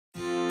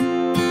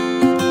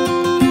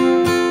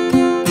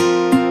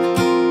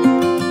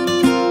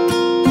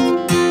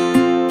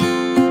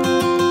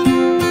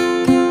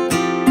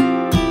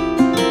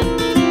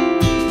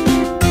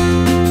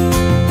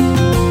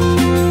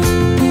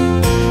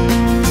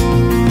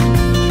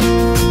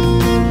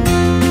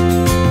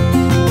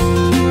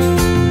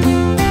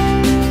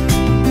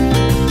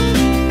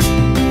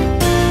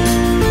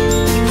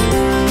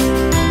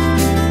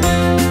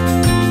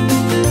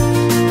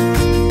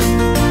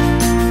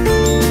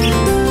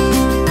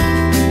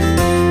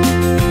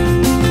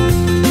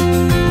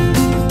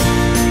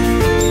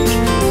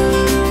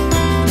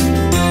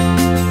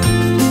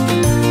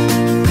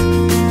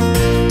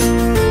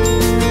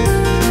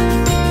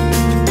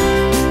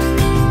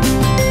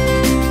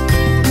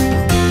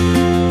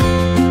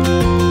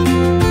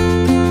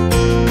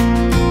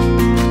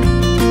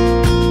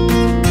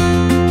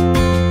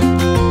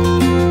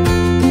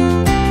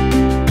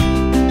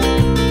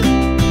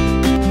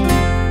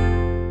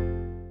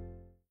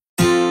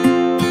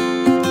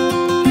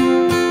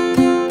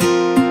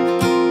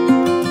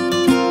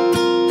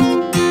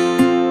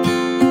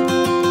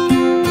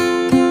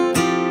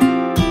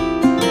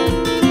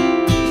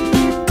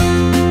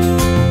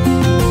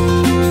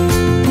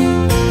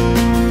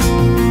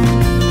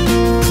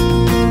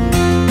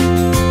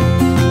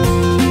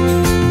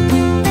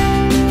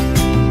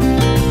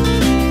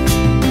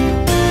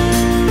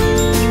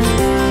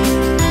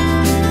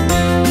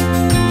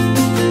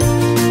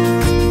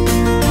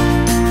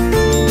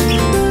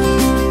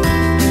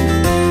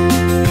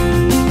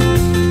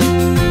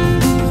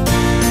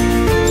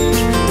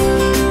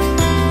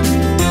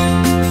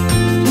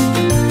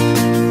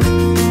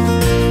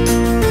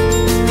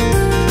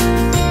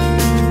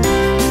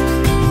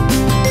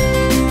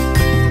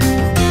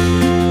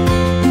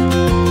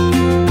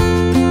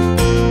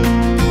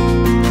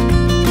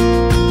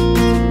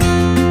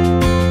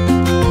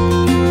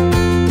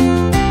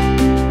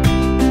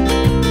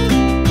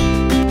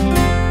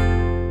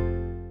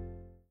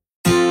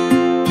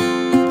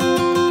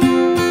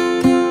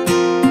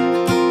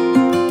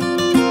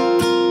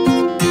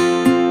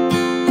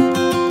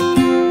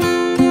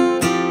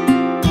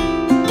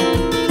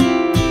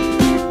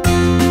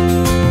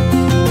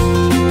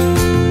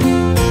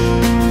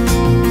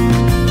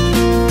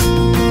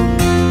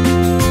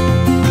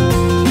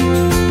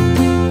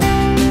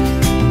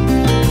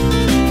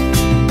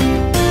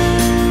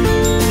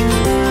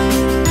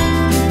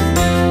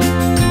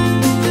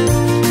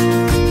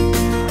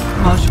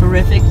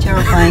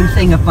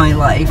thing of my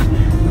life.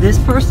 This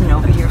person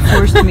over here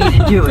forced me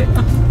to do it.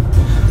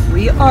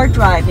 We are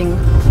driving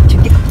to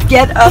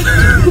get up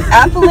to the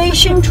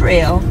Appalachian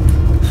Trail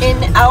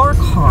in our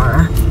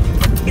car.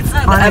 It's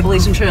not the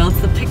Appalachian Trail, it's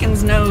the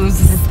Pickens Nose.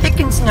 The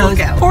Pickens Nose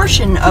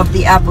portion of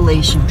the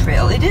Appalachian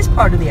Trail. It is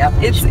part of the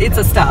Appalachian Trail. It's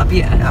a stop,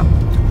 yeah.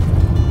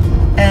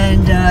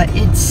 And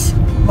it's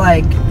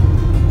like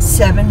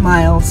 7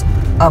 miles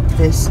up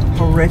this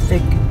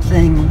horrific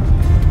thing.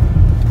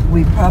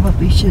 We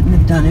probably shouldn't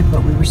have done it,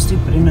 but we were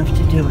stupid enough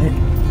to do it.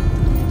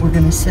 We're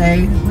gonna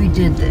say we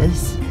did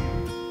this.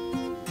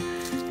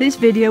 This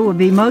video will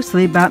be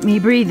mostly about me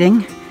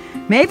breathing,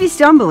 maybe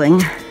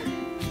stumbling.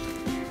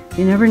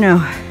 You never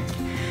know.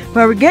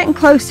 But we're getting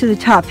close to the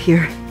top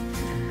here.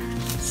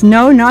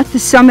 No, not the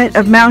summit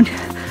of Mount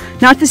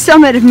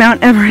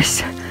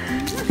Everest.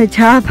 The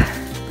top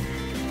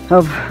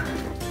of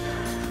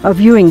a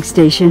viewing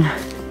station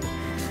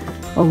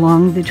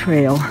along the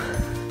trail.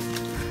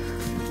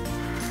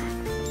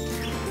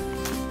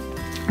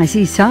 I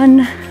see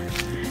sun.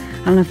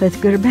 I don't know if that's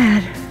good or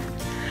bad.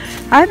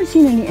 I haven't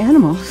seen any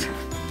animals.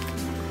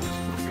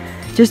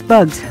 Just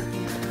bugs.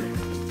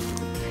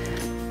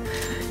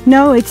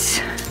 No,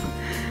 it's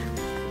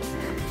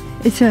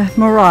a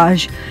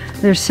mirage.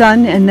 There's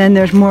sun and then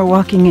there's more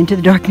walking into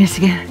the darkness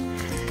again.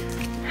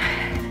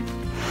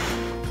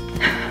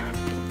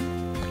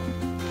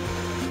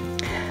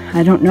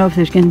 I don't know if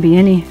there's going to be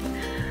any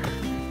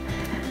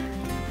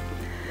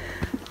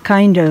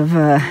kind of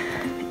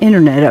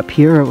internet up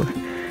here, or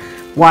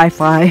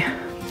Wi-Fi,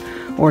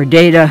 or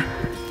data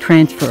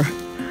transfer.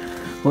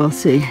 We'll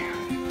see.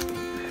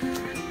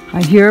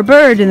 I hear a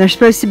bird, and there's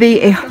supposed to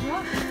be a...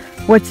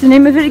 What's the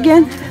name of it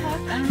again?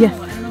 Yeah. I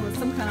don't know, it's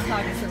some kind of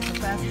hawk. It says the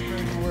fastest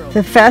bird in the world.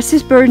 The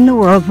fastest bird in the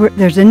world.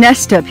 There's a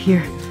nest up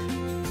here.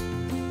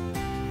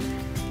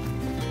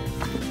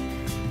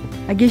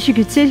 I guess you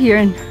could sit here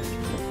and...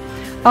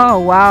 Oh,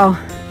 wow.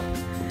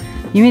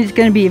 You mean it's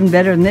going to be even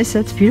better than this?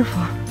 That's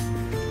beautiful. Hang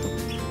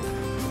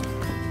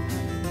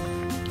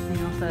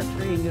off that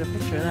tree and get a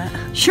picture of that.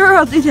 Sure,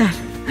 I'll do that.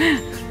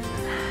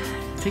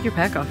 Take your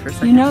pack off for a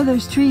second. You know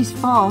those trees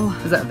fall.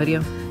 Is that a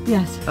video?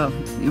 Yes. Oh,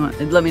 you want?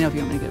 Let me know if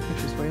you want me to get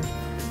pictures for you.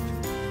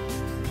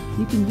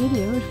 You can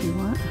video if you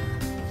want.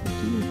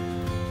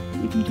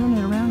 You can turn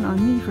it around on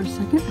me for a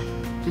second.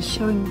 Just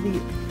showing the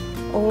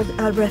old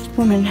out-of-breath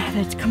woman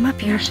that's come up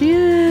here. There she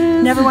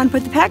is. Never want to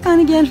put the pack on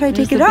again if I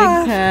take it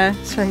off.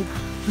 That's right.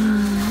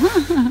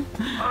 And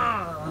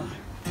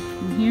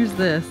here's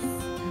this.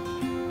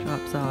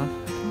 Drops off.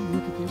 Oh,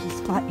 look, if there's a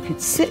spot you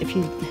could sit if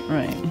you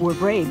were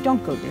brave.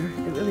 Don't go there.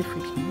 It really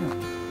freaks me out.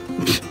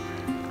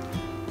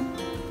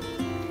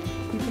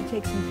 You can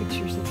take some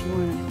pictures if you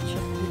want to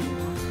check the video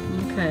out.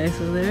 Okay,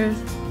 so there's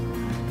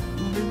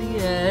over the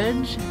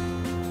edge.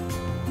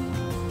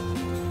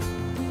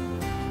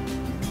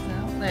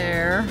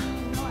 There. You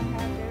know I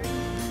have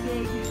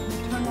very big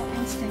maternal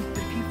instinct,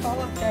 but if you fall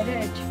off that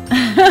edge,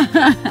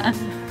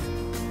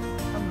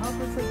 I'm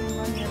hopelessly going to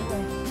run the other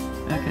way.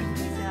 Okay.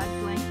 Sad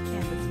blank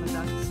canvas I'm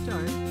about to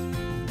start.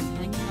 I'm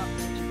hanging up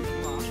to the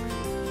rock.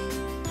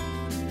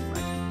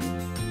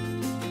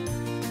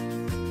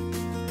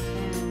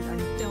 And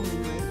I'm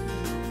filming right now.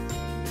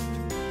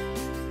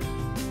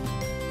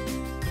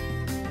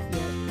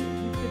 Yeah,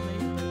 you could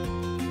later, but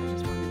I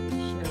just wanted to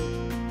show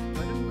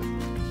what I'm looking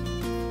at.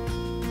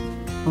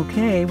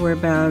 Okay, we're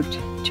about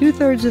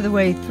 2/3 of the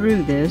way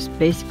through this.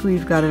 Basically,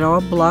 we've got it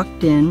all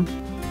blocked in.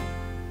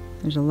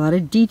 There's a lot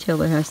of detail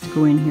that has to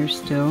go in here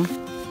still,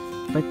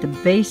 but the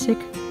basic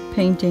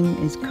painting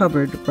is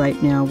covered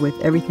right now with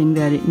everything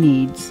that it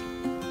needs.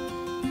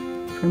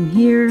 From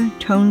here,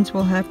 tones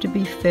will have to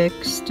be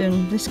fixed,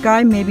 and the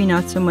sky maybe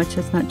not so much,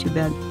 that's not too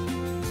bad,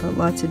 but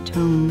lots of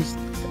tones,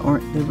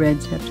 or the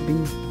reds have to be